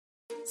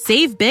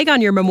Save big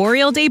on your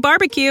Memorial Day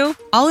barbecue,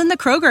 all in the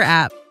Kroger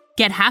app.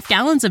 Get half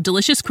gallons of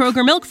delicious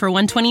Kroger milk for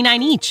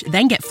 $1.29 each.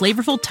 Then get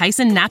flavorful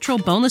Tyson natural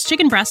boneless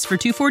chicken breasts for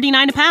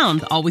 $2.49 a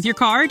pound, all with your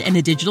card and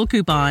a digital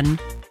coupon.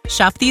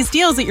 Shop these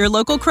deals at your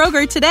local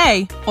Kroger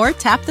today, or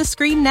tap the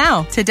screen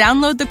now to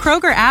download the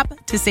Kroger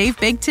app to save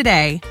big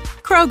today.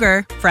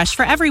 Kroger, fresh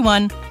for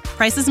everyone.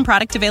 Prices and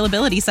product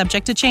availability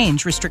subject to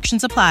change.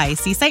 Restrictions apply.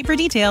 See site for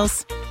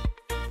details.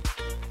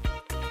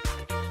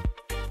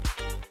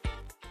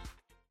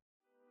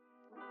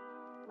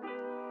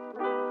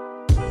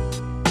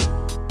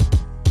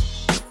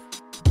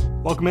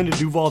 Welcome into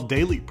Duval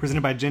Daily,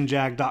 presented by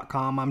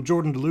GenJag.com. I'm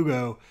Jordan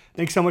DeLugo.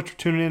 Thanks so much for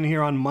tuning in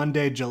here on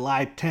Monday,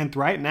 July 10th.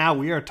 Right now,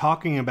 we are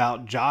talking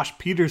about Josh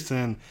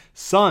Pederson,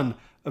 son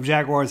of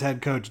Jaguars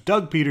head coach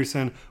Doug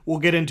Pederson. We'll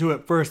get into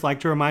it first.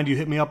 Like to remind you,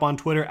 hit me up on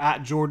Twitter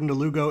at Jordan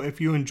DeLugo.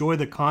 If you enjoy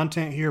the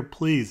content here,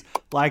 please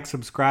like,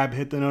 subscribe,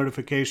 hit the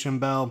notification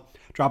bell,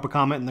 drop a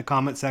comment in the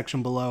comment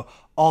section below.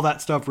 All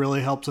that stuff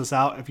really helps us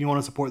out. If you want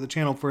to support the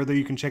channel further,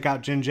 you can check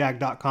out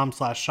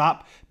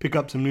genjag.com/shop, pick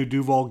up some new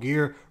Duval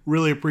gear.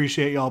 Really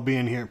appreciate y'all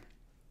being here.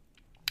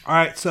 All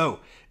right,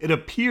 so it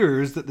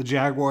appears that the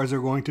Jaguars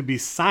are going to be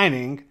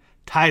signing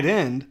tight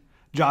end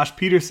Josh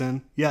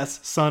Pederson,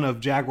 yes, son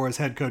of Jaguars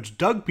head coach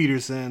Doug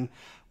Pederson.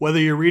 Whether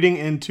you're reading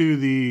into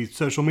the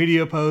social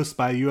media posts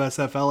by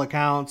USFL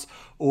accounts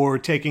or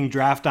taking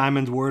Draft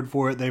Diamond's word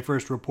for it, they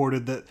first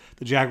reported that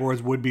the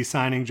Jaguars would be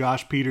signing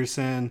Josh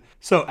Pederson.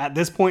 So at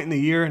this point in the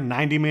year,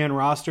 90-man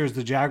rosters,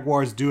 the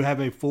Jaguars do have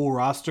a full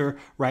roster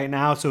right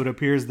now, so it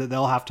appears that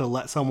they'll have to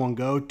let someone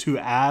go to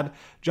add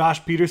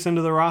Josh Pederson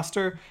to the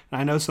roster. And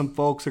I know some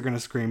folks are going to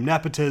scream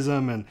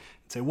nepotism and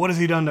say, what has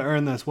he done to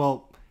earn this?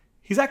 Well,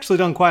 he's actually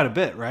done quite a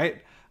bit,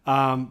 right?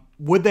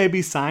 Would they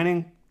be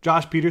signing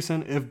Josh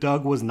Pederson if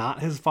Doug was not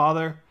his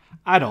father?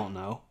 I don't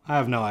know. I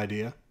have no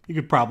idea. You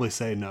could probably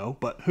say no,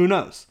 but who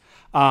knows?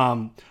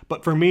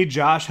 But for me,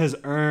 Josh has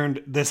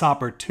earned this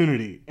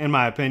opportunity, in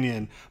my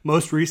opinion.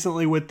 Most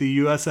recently with the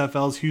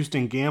USFL's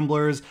Houston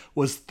Gamblers,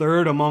 was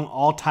third among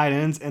all tight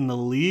ends in the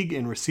league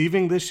in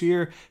receiving this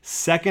year,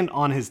 second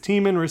on his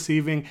team in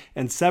receiving,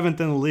 and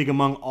seventh in the league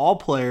among all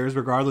players,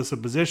 regardless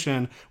of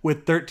position,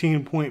 with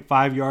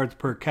 13.5 yards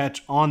per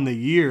catch on the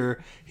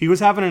year. He was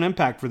having an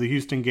impact for the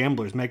Houston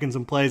Gamblers, making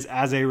some plays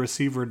as a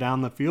receiver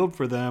down the field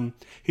for them.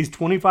 He's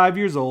 25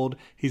 years old.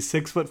 He's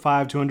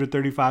 6'5",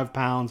 235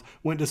 pounds,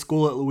 went to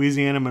school at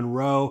Louisiana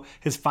Monroe.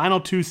 His final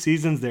 2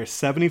 seasons, there's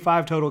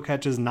 75 total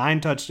catches, 9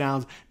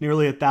 touchdowns,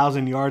 nearly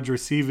 1,000 yards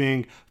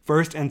receiving.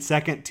 First and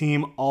second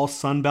team all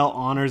Sun Belt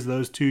honors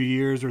those 2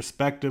 years,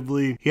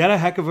 respectively. He had a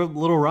heck of a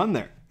little run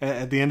there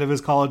at the end of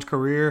his college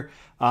career.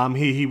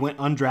 He went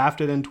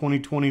undrafted in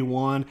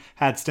 2021,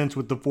 had stints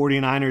with the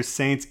 49ers,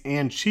 Saints,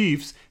 and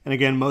Chiefs, and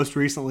again, most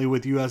recently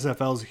with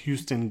USFL's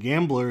Houston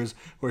Gamblers,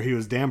 where he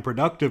was damn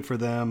productive for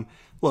them.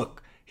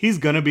 Look, he's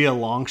going to be a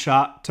long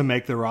shot to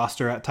make the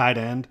roster at tight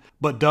end,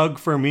 but Doug,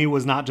 for me,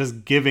 was not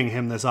just giving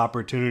him this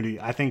opportunity.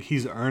 I think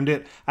he's earned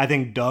it. I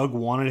think Doug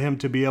wanted him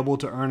to be able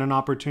to earn an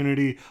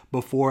opportunity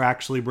before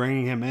actually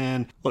bringing him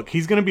in. Look,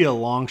 he's going to be a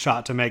long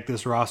shot to make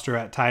this roster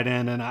at tight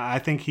end, and I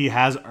think he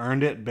has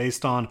earned it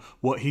based on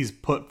what he's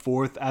put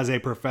forth as a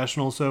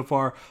professional so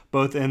far,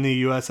 both in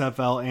the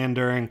USFL and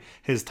during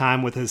his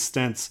time with his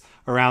stints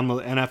around the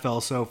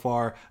NFL so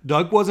far.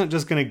 Doug wasn't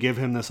just going to give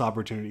him this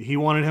opportunity. He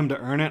wanted him to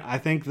earn it. I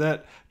think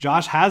that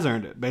Josh has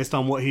earned it based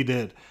on what he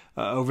did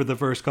over the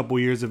first couple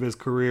years of his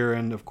career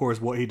and, of course,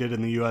 what he did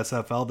in the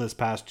USFL this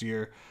past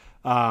year.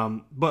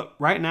 But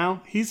right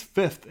now, he's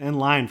 5th in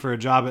line for a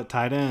job at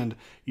tight end.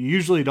 You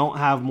usually don't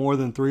have more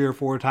than 3 or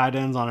 4 tight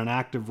ends on an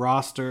active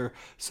roster,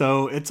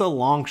 so it's a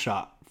long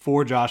shot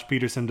for Josh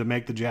Pederson to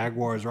make the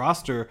Jaguars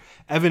roster.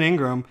 Evan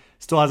Ingram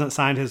still hasn't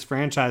signed his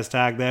franchise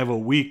tag. They have a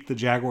week, the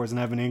Jaguars and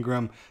Evan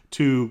Ingram,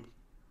 to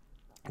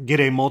get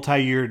a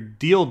multi-year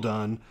deal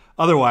done.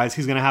 Otherwise,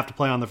 he's going to have to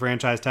play on the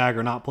franchise tag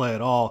or not play at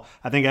all.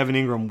 I think Evan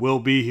Ingram will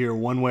be here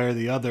one way or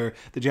the other.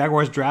 The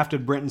Jaguars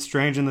drafted Brenton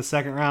Strange in the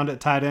second round at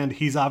tight end.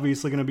 He's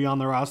obviously going to be on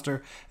the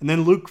roster. And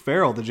then Luke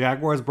Farrell, the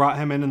Jaguars brought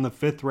him in the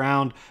 5th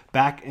round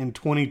back in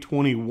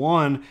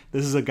 2021.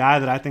 This is a guy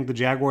that I think the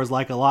Jaguars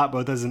like a lot,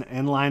 both as an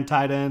inline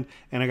tight end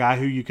and a guy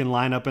who you can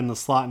line up in the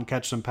slot and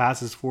catch some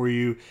passes for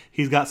you.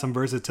 He's got some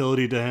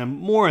versatility to him,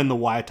 more in the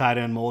Y tight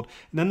end mold.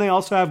 And then they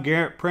also have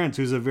Garrett Prince,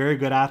 who's a very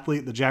good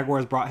athlete. The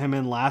Jaguars brought him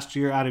in last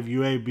year out of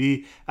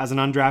UAB as an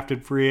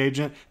undrafted free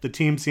agent. The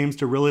team seems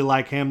to really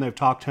like him. They've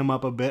talked him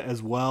up a bit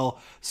as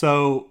well.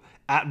 So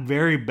at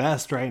very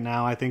best right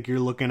now, I think you're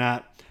looking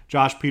at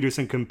Josh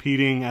Pederson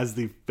competing as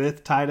the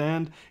 5th tight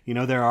end. You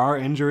know, there are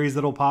injuries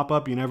that'll pop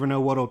up. You never know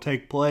what'll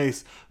take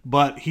place,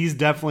 but he's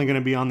definitely going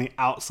to be on the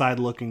outside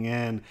looking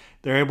in.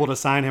 They're able to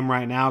sign him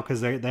right now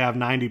because they have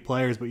 90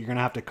 players, but you're going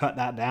to have to cut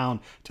that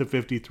down to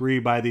 53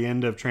 by the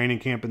end of training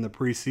camp in the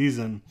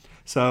preseason.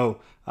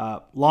 So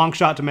long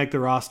shot to make the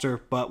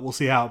roster, but we'll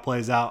see how it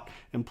plays out.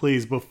 And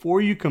please, before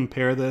you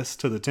compare this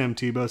to the Tim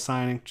Tebow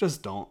signing,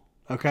 just don't,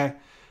 okay?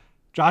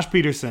 Josh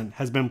Pederson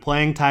has been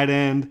playing tight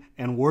end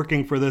and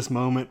working for this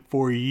moment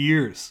for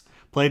years.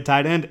 played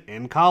tight end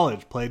in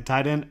college, played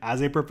tight end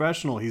as a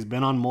professional. He's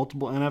been on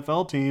multiple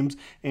NFL teams,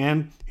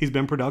 and he's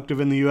been productive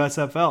in the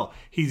USFL.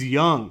 He's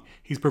young.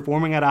 He's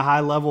performing at a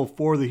high level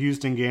for the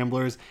Houston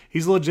Gamblers.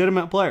 He's a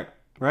legitimate player,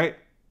 right?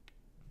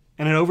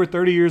 And at over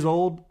 30 years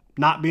old,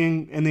 not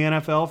being in the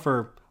NFL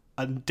for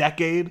a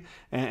decade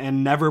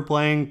and never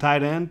playing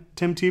tight end,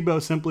 Tim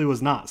Tebow simply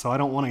was not. So I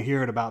don't want to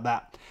hear it about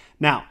that.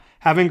 Now,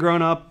 having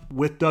grown up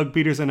with Doug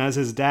Pederson as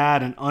his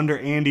dad and under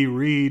Andy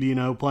Reid,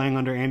 playing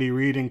under Andy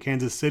Reid in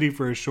Kansas City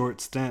for a short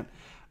stint,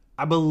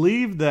 I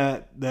believe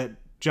that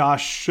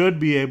Josh should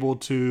be able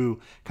to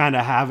kind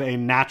of have a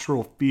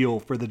natural feel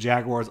for the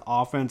Jaguars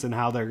offense and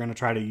how they're going to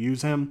try to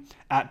use him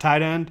at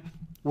tight end.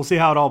 We'll see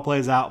how it all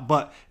plays out,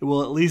 but it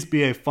will at least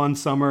be a fun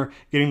summer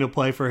getting to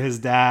play for his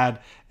dad,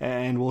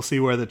 and we'll see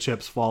where the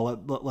chips fall.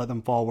 Let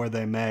them fall where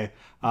they may.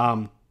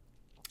 I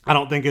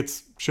don't think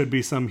it should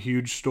be some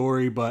huge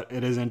story, but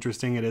it is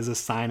interesting. It is a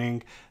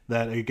signing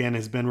that, again,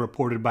 has been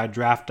reported by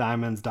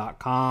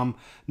draftdiamonds.com.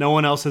 No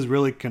one else has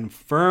really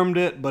confirmed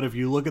it, but if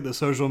you look at the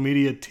social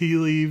media tea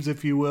leaves,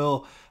 if you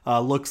will,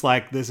 looks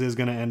like this is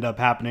going to end up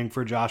happening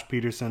for Josh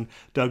Pederson,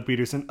 Doug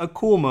Pederson. A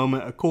cool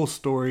moment, a cool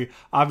story.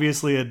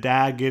 Obviously, a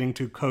dad getting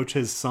to coach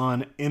his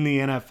son in the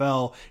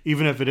NFL,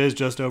 even if it is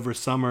just over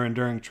summer and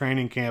during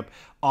training camp.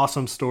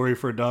 Awesome story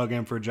for Doug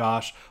and for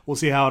Josh. We'll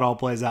see how it all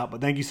plays out. But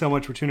thank you so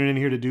much for tuning in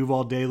here to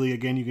Duval Daily.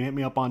 Again, you can hit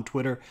me up on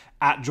Twitter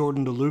at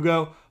Jordan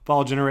DeLugo.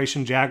 Follow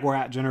Generation Jaguar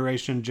at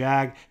Generation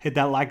Jag. Hit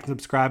that like and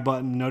subscribe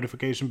button,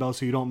 notification bell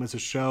so you don't miss a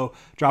show.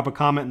 Drop a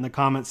comment in the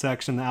comment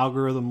section. The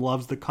algorithm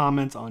loves the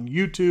comments on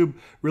YouTube.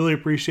 Really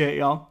appreciate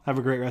y'all. Have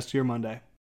a great rest of your Monday.